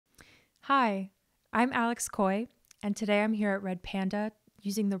Hi, I'm Alex Coy, and today I'm here at Red Panda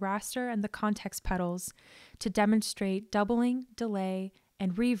using the Raster and the context pedals to demonstrate doubling, delay,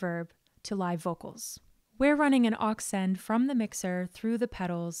 and reverb to live vocals. We're running an aux send from the mixer through the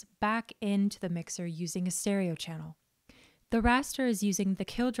pedals back into the mixer using a stereo channel. The Raster is using the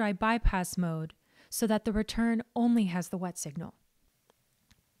kill-dry bypass mode so that the return only has the wet signal.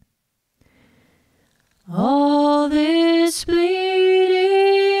 All this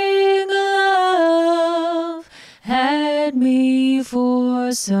bleeding love had me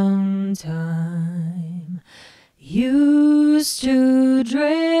for some time. Used to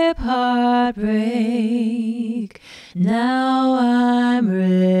drip heartbreak. Now I'm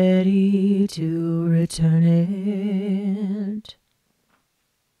ready to return it.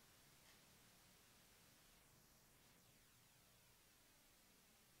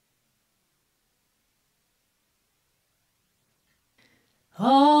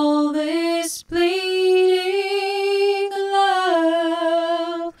 All this bleeding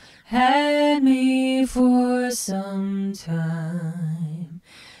love had me for some time.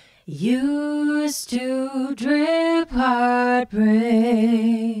 Used to drip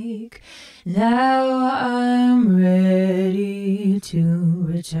heartbreak. Now I'm ready to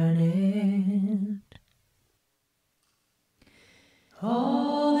return it.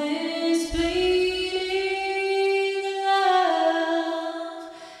 All this bleeding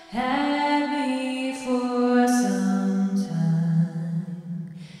love had me for some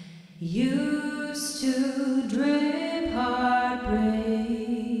time. Used to drip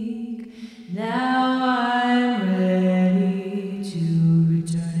heartbreak. Now I'm ready to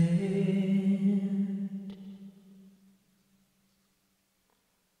return it.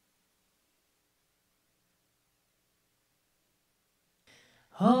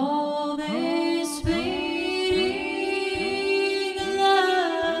 Oh.